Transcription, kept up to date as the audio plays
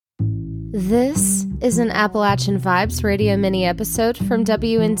This is an Appalachian Vibes radio mini episode from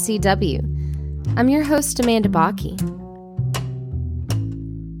WNCW. I'm your host, Amanda Bakke.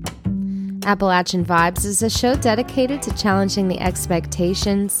 Appalachian Vibes is a show dedicated to challenging the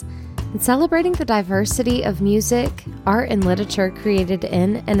expectations and celebrating the diversity of music, art, and literature created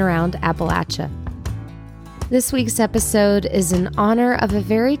in and around Appalachia. This week's episode is in honor of a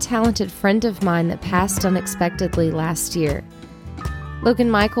very talented friend of mine that passed unexpectedly last year.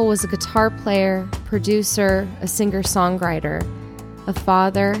 Logan Michael was a guitar player, producer, a singer-songwriter, a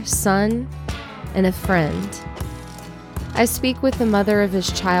father, son, and a friend. I speak with the mother of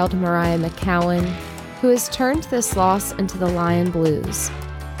his child, Mariah McCowan, who has turned this loss into the Lion Blues,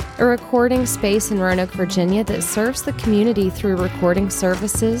 a recording space in Roanoke, Virginia that serves the community through recording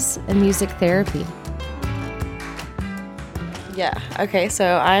services and music therapy. Yeah. Okay.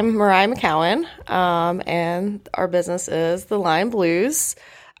 So I'm Mariah McCowan, and our business is the Lion Blues,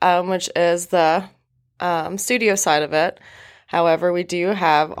 which is the studio side of it. However, we do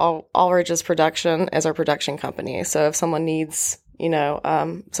have All Ridges Production as our production company. So if someone needs,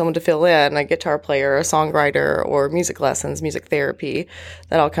 someone to fill in, a guitar player, a songwriter, or music lessons, music therapy,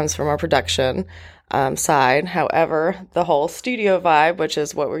 that all comes from our production side. However, the whole studio vibe, which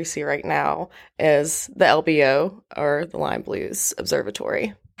is what we see right now, is the LBO, or the Lion Blues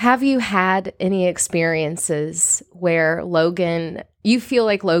Observatory. Have you had any experiences where you feel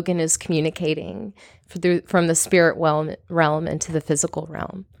like Logan is communicating from the spirit realm into the physical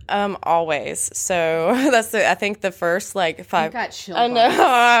realm? Always. So I think the first 5. You got chills. I know.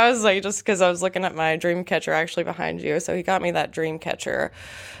 I was just because I was looking at my dream catcher actually behind you. So he got me that dream catcher.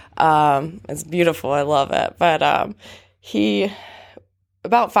 It's beautiful. I love it. But he,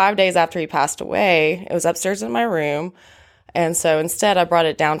 about 5 days after he passed away, it was upstairs in my room. And so instead I brought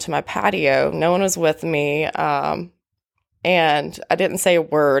it down to my patio. No one was with me. And I didn't say a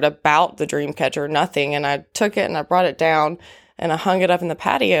word about the dream catcher, nothing. And I took it and I brought it down and I hung it up in the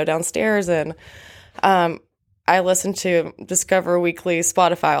patio downstairs. And I listened to Discover Weekly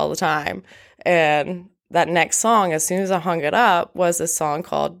Spotify all the time. And that next song, as soon as I hung it up, was a song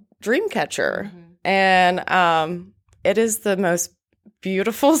called Dreamcatcher. Mm-hmm. And it is the most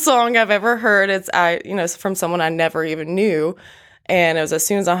beautiful song I've ever heard. It's from someone I never even knew. And it was as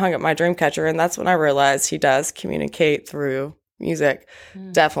soon as I hung up my Dreamcatcher, and that's when I realized he does communicate through music.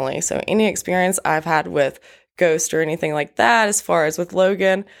 Definitely. So any experience I've had with Ghost or anything like that, as far as with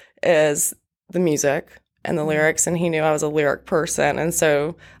Logan, is the music and the lyrics. And he knew I was a lyric person. And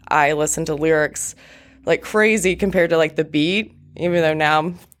so I listened to lyrics like crazy compared to the beat, even though now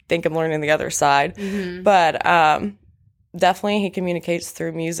I think I'm learning the other side. Mm-hmm. But definitely he communicates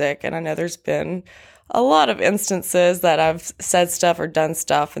through music. And I know there's been a lot of instances that I've said stuff or done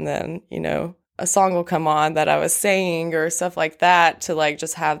stuff, and then, a song will come on that I was saying or stuff like that to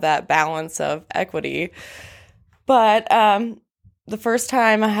just have that balance of equity. But the first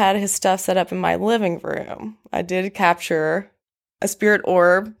time I had his stuff set up in my living room, I did capture a spirit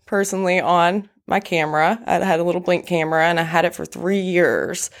orb personally on my camera. I had a little blink camera, and I had it for 3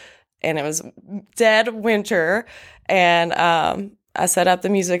 years, and it was dead winter. And I set up the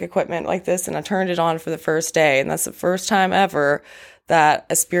music equipment like this, and I turned it on for the first day. And that's the first time ever that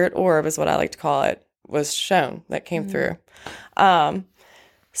a spirit orb, is what I like to call it, was shown, that came through.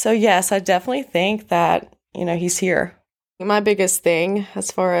 So yes, I definitely think that, he's here. My biggest thing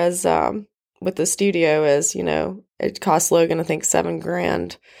as far as with the studio is, it cost Logan, I think,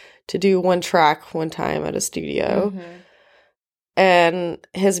 $7,000 to do one track one time at a studio. Mm-hmm. And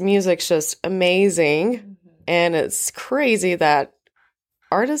his music's just amazing. Mm-hmm. And it's crazy that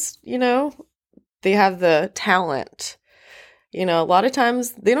artists, they have the talent. A lot of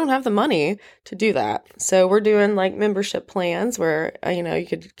times they don't have the money to do that. So we're doing membership plans where, you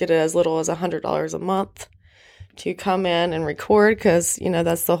could get it as little as $100 a month to come in and record, because,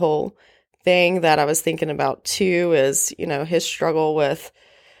 that's the whole thing that I was thinking about too, is, his struggle with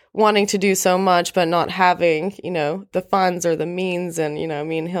wanting to do so much but not having, the funds or the means. And,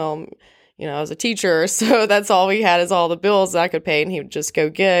 me and him, I was a teacher, so that's all we had is all the bills that I could pay, and he would just go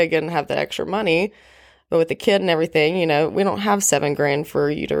gig and have that extra money. But with the kid and everything, we don't have $7,000 for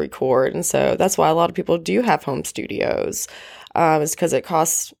you to record. And so that's why a lot of people do have home studios, is because it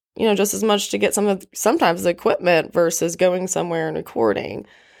costs, just as much to get sometimes the equipment versus going somewhere and recording.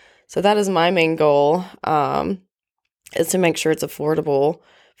 So that is my main goal, is to make sure it's affordable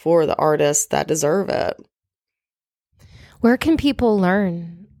for the artists that deserve it. Where can people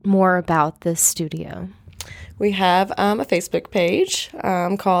learn more about this studio? We have a Facebook page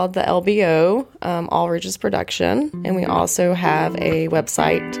called the LBO, All Ridges Production, and we also have a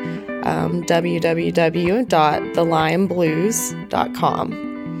website,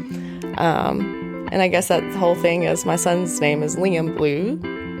 www.thelionblues.com. And I guess that whole thing is my son's name is Liam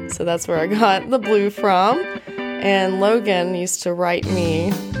Blue. So that's where I got the blue from. And Logan used to write me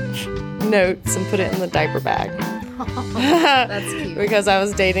notes and put it in the diaper bag. That's cute. Because I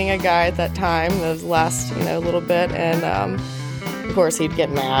was dating a guy at that time. It was last, little bit. And of course, he'd get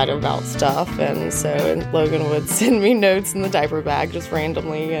mad about stuff. And so Logan would send me notes in the diaper bag just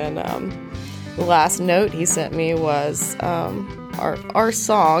randomly. And the last note he sent me was our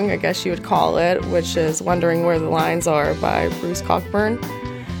song, I guess you would call it, which is Wondering Where the Lines Are by Bruce Cockburn.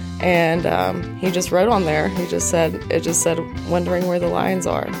 And he just wrote on there, it just said, Wondering Where the Lines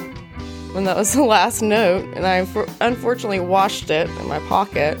Are. And that was the last note, and I unfortunately washed it in my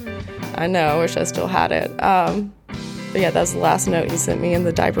pocket. I know, I wish I still had it. But yeah, that's the last note he sent me in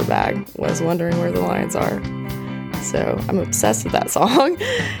the diaper bag, was Wondering Where the Lines Are. So I'm obsessed with that song,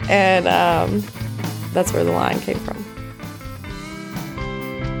 and that's where the line came from.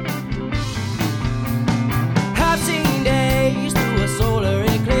 I've seen days through a solar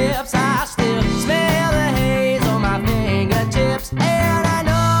eclipse. I still smell the haze on my fingertips, and I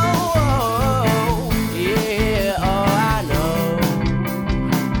know.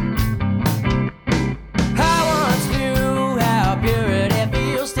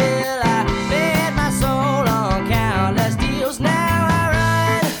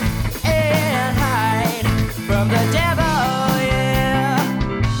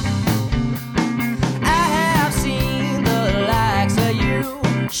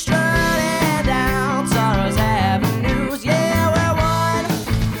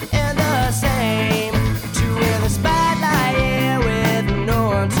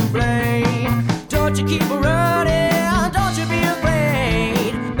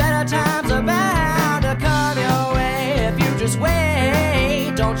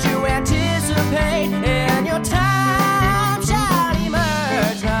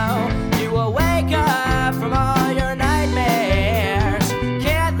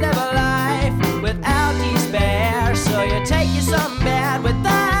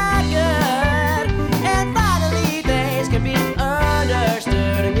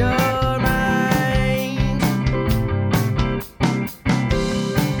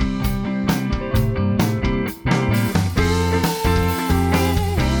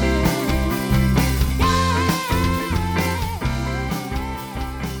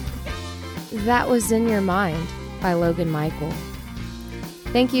 That Was In Your Mind by Logan Michael.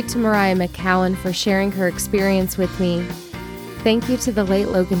 Thank you to Mariah McCowan for sharing her experience with me. Thank you to the late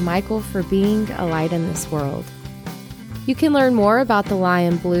Logan Michael for being a light in this world. You can learn more about the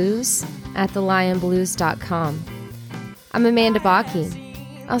Lion Blues at thelionblues.com. I'm Amanda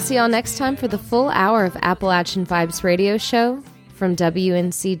Bakke. I'll see y'all next time for the full hour of Appalachian Vibes radio show from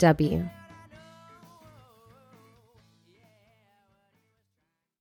WNCW.